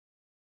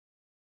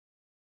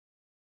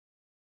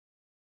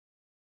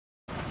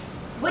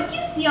What do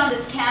you see on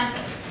this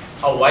canvas?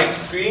 A white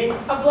screen?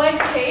 A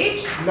blank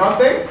page?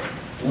 Nothing.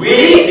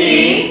 We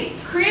see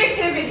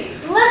creativity.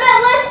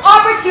 Limitless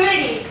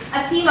opportunities.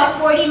 A team of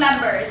 40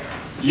 members.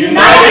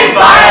 united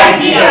by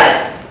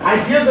ideas.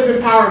 Ideas of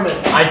empowerment.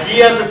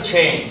 Ideas of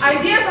change.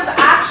 Ideas of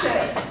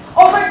action.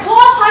 Over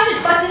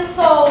 1,200 buttons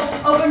sold.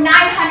 Over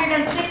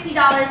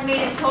 $960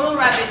 made in total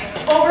revenue.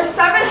 Over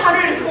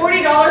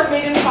 $740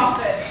 made in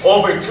profit.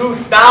 Over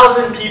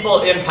 2,000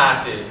 people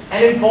impacted.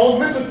 And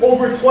involvement with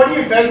over 20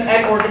 events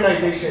and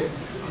organizations.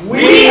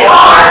 We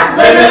are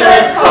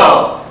Limitless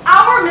Co.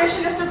 Our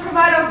mission is to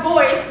provide a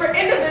voice for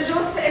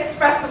individuals to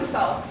express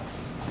themselves.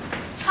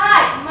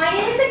 Hi, my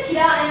name is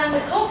Akita and I'm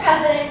the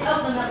co-president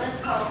of Limitless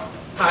Co.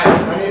 Hi,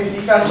 my name is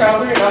Ifas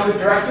Chowdhury and I'm the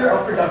Director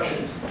of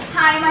Productions.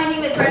 Hi, my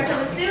name is Risa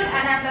Masood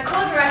and I'm the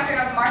co-director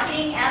of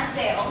marketing and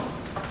sales.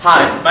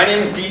 Hi, my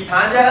name is Deep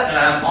Panda and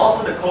I am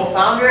also the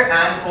co-founder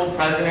and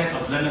co-president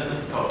of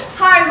Limitless Co.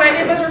 Hi, my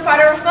name is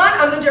Rafada Rahman.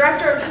 I'm the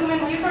Director of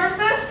Human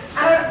Resources, and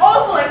I'd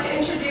also like to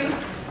introduce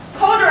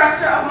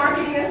Co-Director of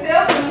Marketing and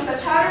Sales, Risa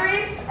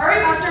Chowdhury,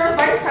 Arif Akhtar,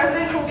 Vice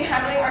President, who will be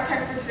handling our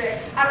tech for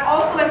today. I'd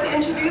also like to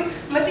introduce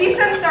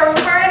Mathisan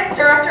Tharufaran,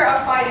 Director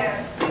of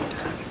Finance.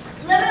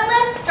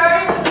 Limitless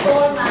started with the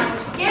goal in mind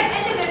to give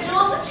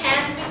individuals a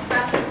chance to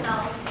express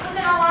themselves. With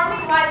an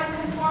alarming rise in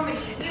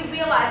conformity, we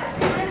realized that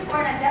students were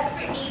in a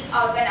desperate need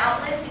of an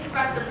outlet to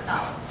express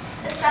themselves,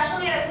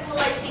 especially at a school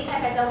like SATEC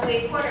at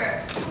W.A.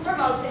 Porter, who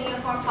promotes a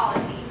uniform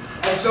policy.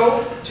 And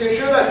so, to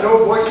ensure that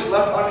no voice is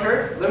left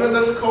unheard,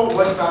 Limitless Co.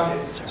 was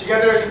founded.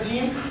 Together as a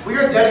team, we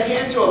are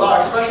dedicated to allow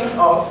expressions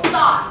of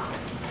Thoughts,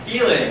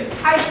 Feelings,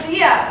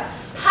 Ideas,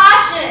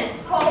 passions,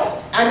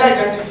 hopes. and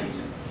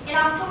identities. In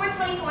October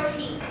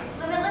 2014,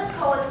 Limitless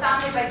Co. was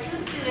founded by 2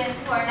 students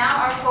who are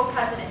now our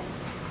co-presidents.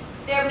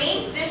 Their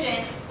main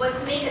vision was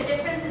to make a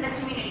difference in the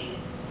community.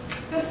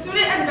 the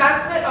Student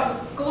Advancement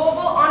of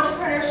Global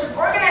Entrepreneurship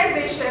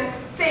Organization,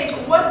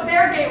 SATEC, was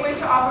their gateway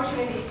to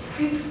opportunity.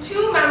 These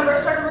 2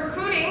 members started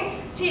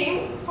recruiting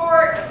teams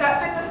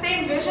that fit the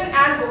same vision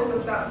and goals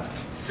as them.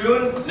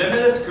 Soon,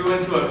 Limitless grew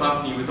into a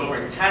company with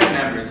over 10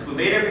 members who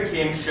later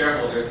became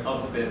shareholders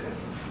of the business.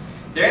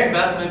 Their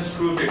investments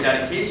proved their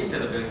dedication to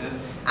the business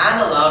and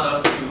allowed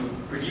us to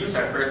produce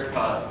our first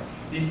product.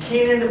 These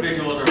keen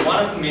individuals are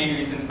one of the main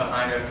reasons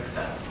behind our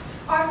success.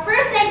 Our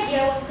first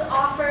idea was to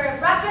offer a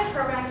breakfast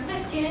program to the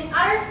students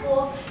at our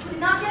school who did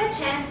not get a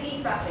chance to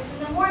eat breakfast in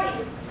the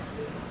morning.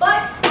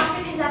 But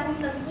after conducting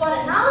some SWOT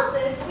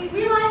analysis, we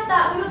realized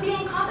that we would be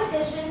in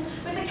competition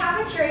with the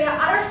cafeteria at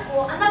our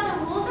school and that the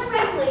rules and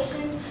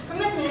regulations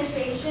from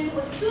administration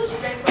was too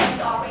strict for us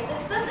to operate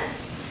this business.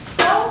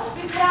 So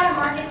we put out a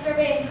market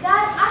survey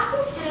instead,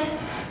 asking students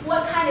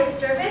what kind of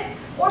service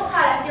or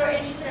product they were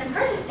interested in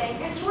purchasing.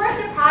 And to our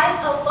surprise,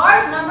 a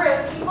large number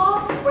of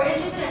people were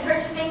interested in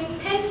purchasing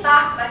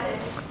pin-back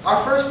buttons. Our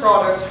first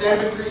product,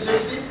 Standard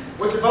 360,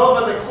 was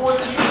developed by the core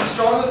team who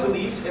strongly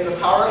believes in the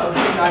power of the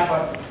pin-back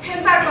button.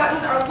 Pin-back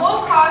buttons are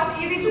low cost,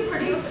 easy to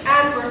produce,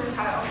 and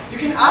versatile. You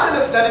can add an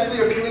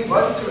aesthetically appealing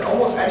button to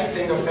almost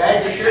anything, a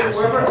bag, a shirt,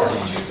 wherever else you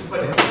choose to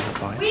put it.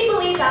 We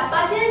believe that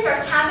buttons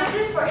are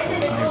canvases for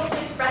individuals to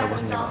express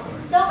themselves.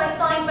 So by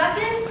selling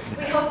buttons,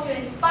 we hope to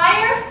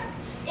inspire,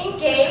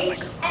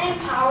 engage, and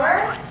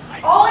empower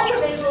all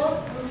individuals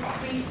through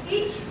free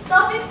speech,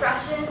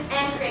 self-expression,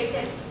 and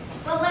creativity.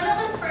 When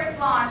Limitless first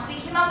launched, we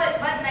came up with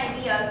button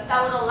ideas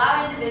that would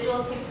allow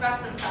individuals to express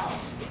themselves.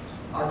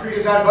 Our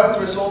pre-designed buttons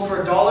were sold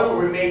for $1, where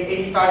we made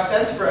 85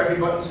 cents for every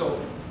button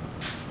sold.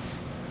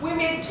 We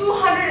made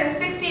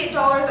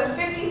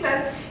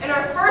 $268.50 in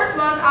our first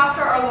month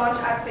after our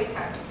launch at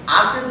SATEC.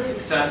 After the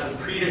success of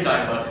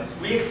pre-designed buttons,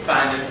 we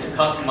expanded to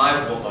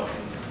customizable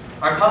buttons.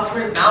 Our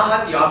customers now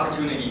had the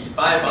opportunity to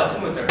buy a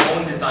button with their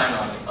own design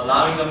on it,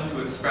 allowing them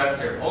to express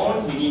their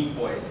own unique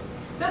voice.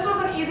 This was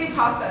an easy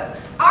process.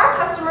 Our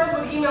customers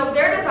would email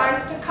their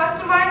designs to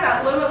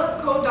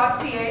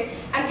customize@limitlessco.ca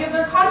and give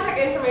their contact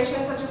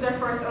information such as their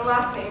first and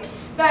last name.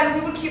 Then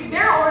we would keep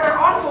their order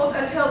on hold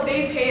until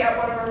they pay at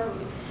one of our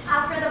booths.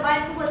 After the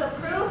button was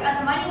approved and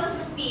the money was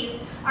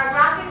received, our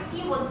graphics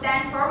team would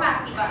then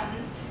format the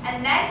buttons,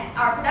 and next,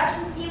 our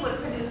production team would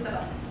produce the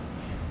buttons.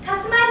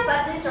 Customized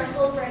buttons are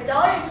sold for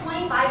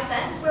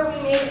 $1.25, where we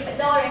made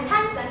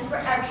 $1.10 for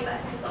every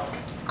button sold.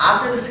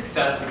 After the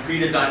success of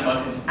pre-designed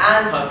buttons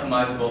and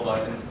customizable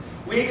buttons,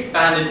 we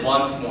expanded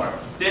once more,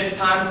 this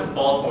time to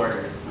bulk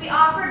orders. We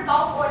offered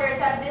bulk orders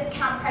at a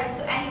discount price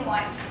to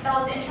anyone that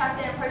was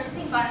interested in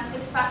purchasing buttons to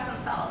express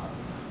themselves.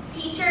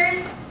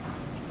 Teachers,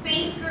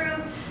 faith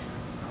groups,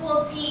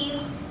 school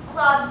teams,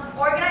 clubs,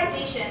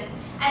 organizations,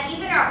 and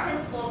even our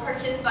principal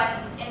purchased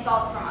buttons in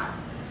bulk from us.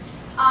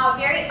 A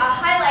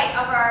highlight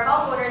of our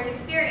bulk orders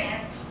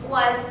experience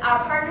was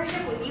our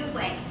partnership with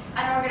YouthLink,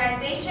 an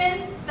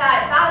organization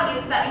that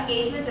values the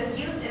engagement of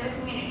youth in the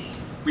community.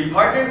 We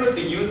partnered with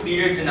the Youth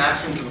Leaders in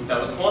Action group that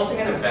was hosting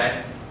an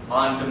event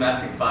on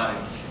domestic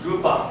violence. The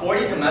group bought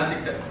 40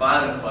 domestic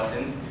violence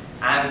buttons,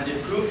 and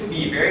it proved to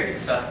be very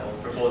successful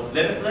for both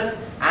Limitless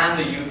and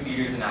the Youth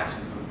Leaders in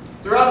Action group.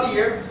 Throughout the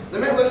year,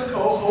 Limitless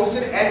Co.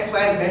 hosted and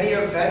planned many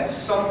events,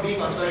 some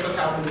being on special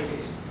calendar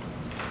days.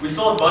 We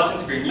sold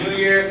buttons for New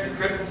Year's, the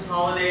Christmas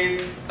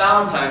holidays,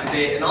 Valentine's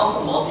Day, and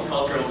also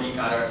Multicultural Week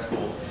at our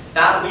school.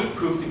 That week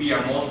proved to be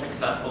our most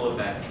successful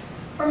event.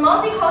 For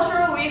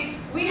Multicultural Week,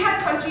 we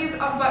had countries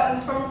of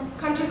buttons from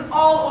countries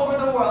all over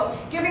the world,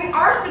 giving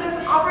our students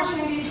an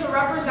opportunity to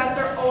represent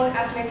their own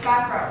ethnic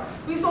background.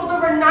 We sold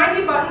over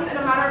 90 buttons in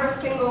a matter of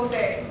a single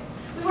day.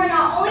 We were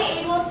not only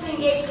able to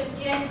engage the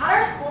students at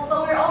our school,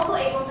 but we were also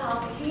able to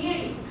help the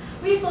community.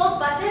 We sold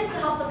buttons to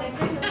help the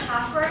victims of the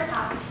Kashmir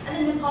attack and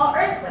the Nepal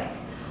earthquake.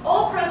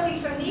 All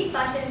proceeds from these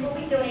buttons will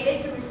be donated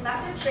to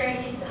respective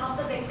charities to help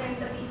the victims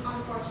of these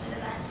unfortunate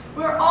events.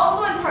 We are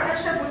also in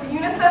partnership with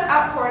UNICEF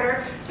at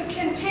Porter to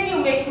continue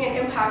making an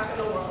impact in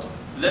the world.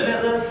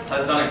 Limitless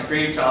has done a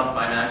great job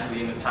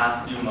financially in the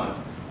past few months.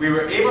 We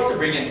were able to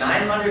bring in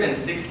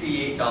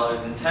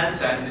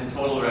 $968.10 in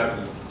total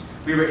revenue.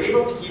 We were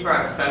able to keep our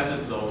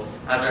expenses low,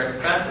 as our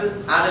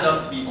expenses added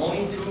up to be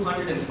only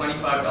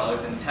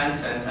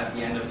 $225.10 at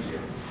the end of the year.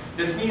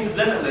 This means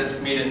Limitless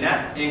made a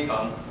net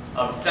income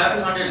of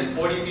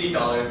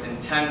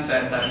 $743.10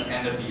 at the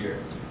end of the year.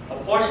 A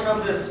portion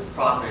of this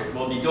profit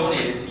will be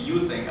donated to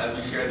YouthLink as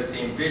we share the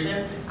same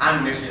vision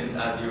and missions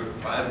as the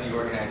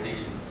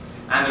organization.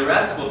 And the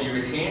rest will be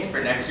retained for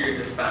next year's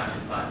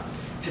expansion plan.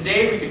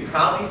 Today, we could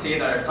proudly say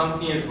that our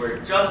company is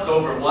worth just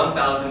over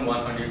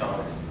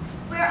 $1,100.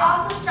 We are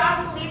also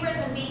strong believers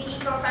in being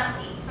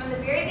eco-friendly. From the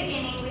very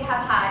beginning, we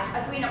have had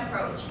a green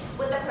approach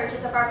with the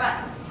purchase of our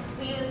buttons.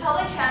 We use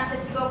public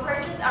transit to go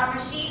purchase our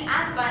machine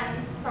and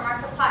buttons from our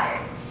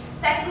suppliers.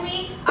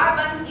 Secondly, our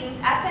buttons use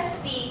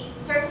FSC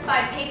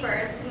certified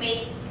paper to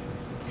make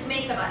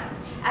the buttons.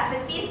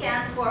 FSC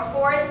stands for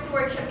Forest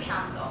Stewardship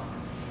Council.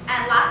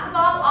 And last of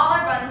all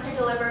our buttons are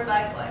delivered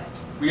by foot.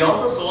 We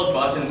also sold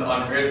buttons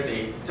on Earth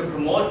Day to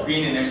promote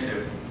green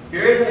initiatives.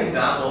 Here is an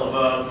example of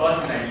a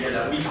button idea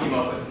that we came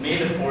up with, May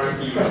the Forest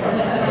Be Green.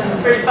 It's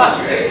pretty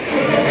funny, right?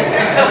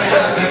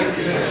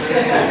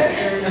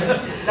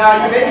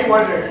 Now, you may be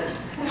wondering,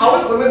 how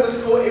is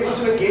Limitless Co. able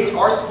to engage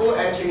our school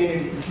and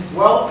community?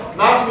 Well,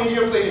 mass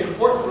media played an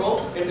important role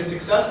in the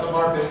success of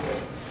our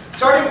business.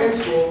 Starting in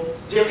school,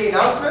 daily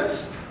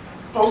announcements,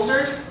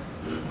 posters,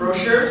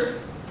 brochures,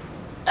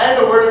 and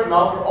the word of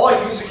mouth were all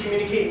used to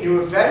communicate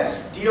new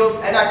events, deals,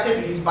 and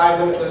activities by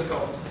Limitless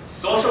Co.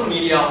 Social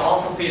media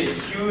also played a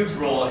huge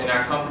role in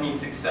our company's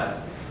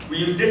success. We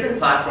use different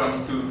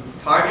platforms to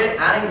target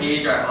and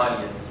engage our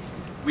audience.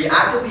 We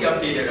actively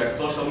updated our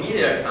social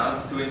media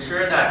accounts to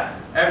ensure that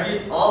our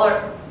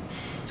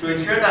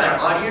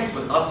audience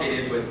was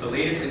updated with the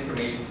latest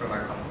information from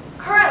our company.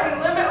 Currently,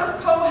 Limitless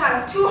Co.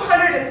 has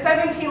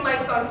 217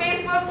 likes on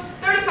Facebook,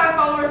 35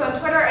 followers on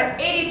Twitter, and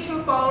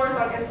 82 followers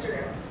on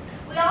Instagram.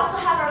 We also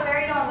have our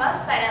very own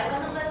website at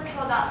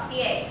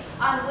limitlessco.ca,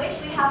 on which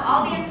we have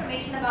all the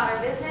information about our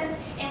business,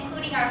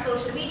 including our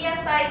social media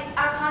sites,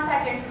 our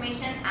contact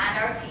information, and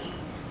our team.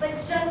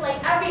 But just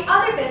like every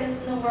other business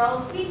in the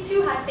world, we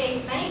too have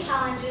faced many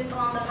challenges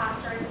along the path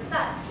to our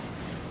success.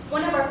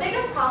 One of our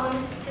biggest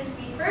problems since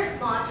we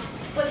first launched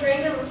was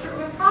during the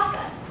recruitment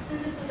process.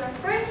 Since this was our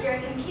first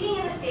year competing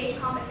in the stage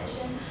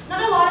competition,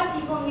 not a lot of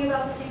people knew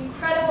about this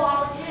incredible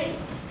opportunity.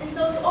 And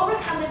so to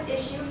overcome this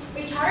issue,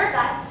 we tried our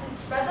best to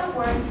spread the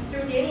word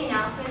through daily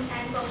announcements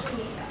and social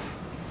media.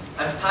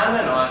 As time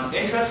went on,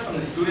 interest from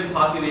the student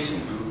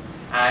population grew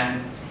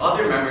and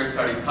other members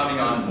started coming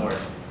on board.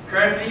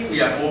 Currently, we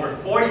have over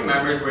 40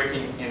 members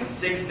working in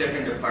 6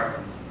 different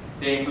departments.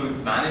 They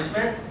include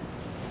management,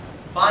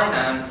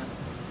 finance,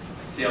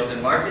 sales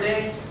and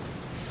marketing,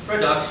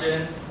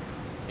 production,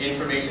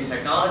 information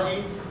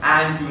technology,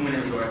 and human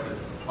resources.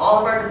 All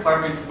of our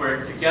departments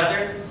work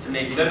together to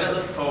make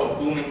Limitless Co. a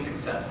booming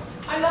success.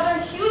 Another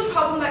huge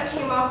problem that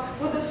came up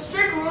was the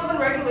strict rules and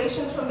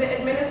regulations from the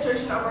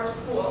administration of our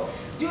school.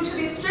 Due to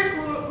these strict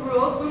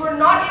rules, we were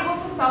not able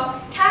to sell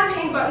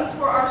campaign buttons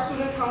for our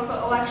student council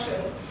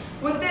elections.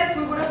 With this,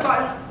 we would have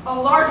gotten a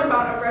large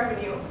amount of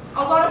revenue.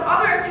 A lot of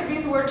other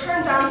activities were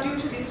turned down due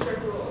to these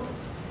strict rules.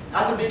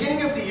 At the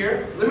beginning of the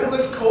year,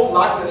 Limitless Co.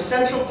 lacked an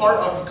essential part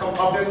of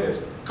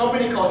business,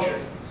 company culture.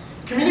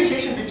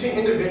 Communication between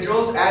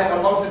individuals and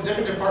amongst the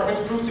different departments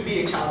proved to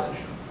be a challenge.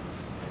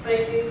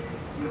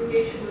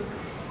 Communication was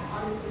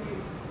honestly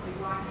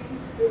lacking.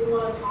 There was a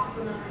lot of talk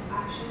but not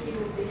action.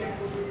 People would say, yes,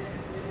 we'll do this,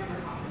 and it never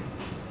happened.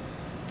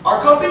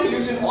 Our company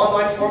used an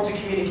online form to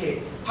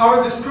communicate.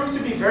 However, this proved to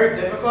be very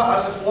difficult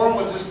as the form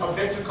was just a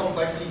bit too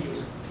complex to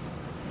use.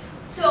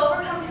 To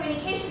overcome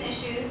communication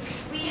issues,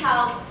 we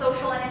held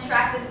social and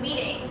interactive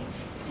meetings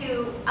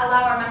to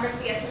allow our members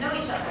to get to know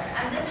each other,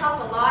 and this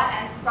helped a lot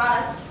and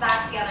brought us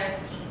back together as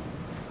a team.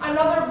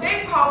 Another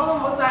big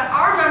problem was that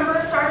our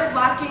members started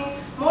lacking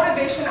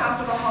motivation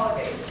after the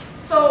holidays.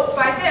 So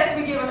by this,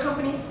 we gave a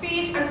company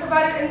speech and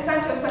provided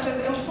incentives such as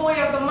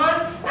Employee of the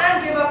Month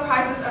and gave out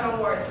prizes and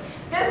awards.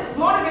 This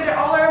motivated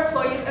all our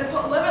employees and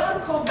put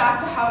Limitless Co. back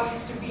to how it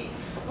used to be.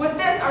 With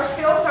this, our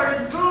sales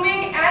started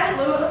booming and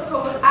Limitless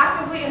Co. was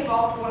actively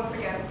involved once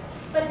again.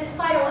 But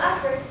despite all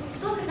efforts, we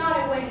still could not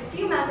avoid a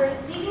few members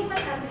leaving the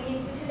company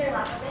due to their their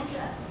lack of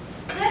interest.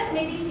 This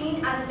may be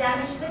seen as a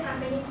damage to the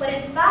company, but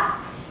in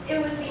fact, it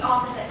was the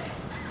opposite.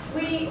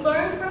 We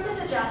learned from the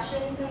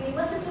suggestions and we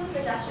listened to the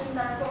suggestions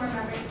that our former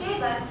members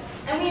gave us,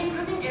 and we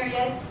improved in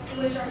areas in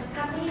which our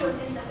company was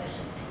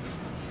insufficient.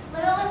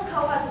 Limitless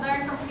Co. has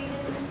learned from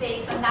previous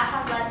mistakes, and that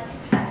has led to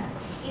success.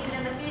 Even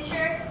in the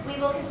future,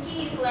 we will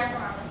continue to learn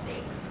from our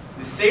mistakes.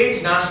 The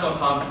SAGE National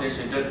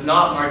Competition does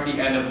not mark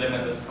the end of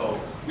Limitless Co.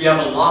 We have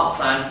a lot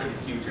planned for the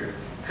future.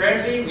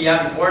 Currently, we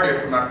have an order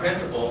from our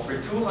principal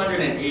for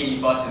 280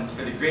 buttons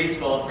for the grade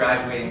 12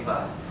 graduating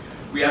class.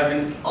 We have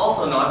been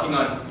also knocking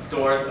on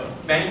doors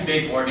of many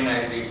big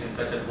organizations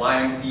such as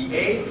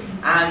YMCA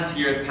and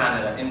Sears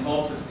Canada in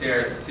hopes of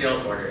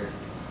sales orders.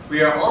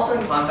 We are also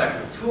in contact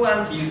with 2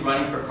 MPs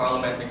running for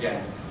Parliament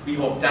again. We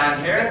hope Dan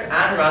Harris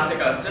and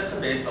Ratika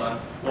Sitsabeson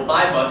will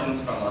buy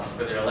buttons from us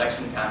for their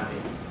election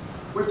campaigns.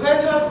 We plan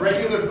to have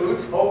regular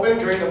booths open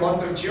during the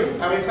month of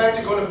June, and we plan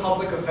to go to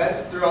public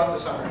events throughout the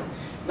summer.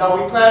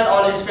 Now, we plan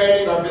on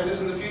expanding our business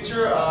in the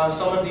future.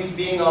 Some of these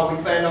being,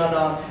 we plan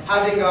on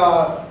having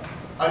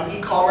an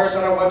e-commerce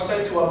on our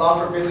website to allow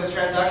for business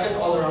transactions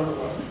all around the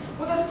world.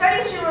 With a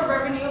steady stream of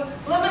revenue,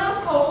 Limitless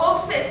Co.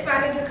 hopes to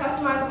expand into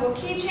customizable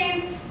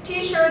keychains,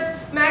 t-shirts,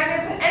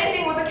 magnets, and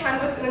anything with a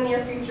canvas in the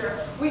near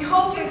future. We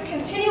hope to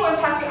continue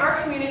impacting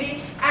our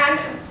community and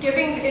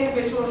giving the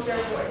individuals their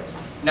voice.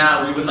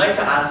 Now, we would like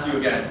to ask you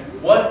again,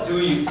 what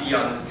do you see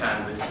on this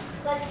canvas?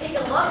 Let's take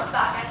a look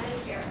back at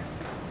this year.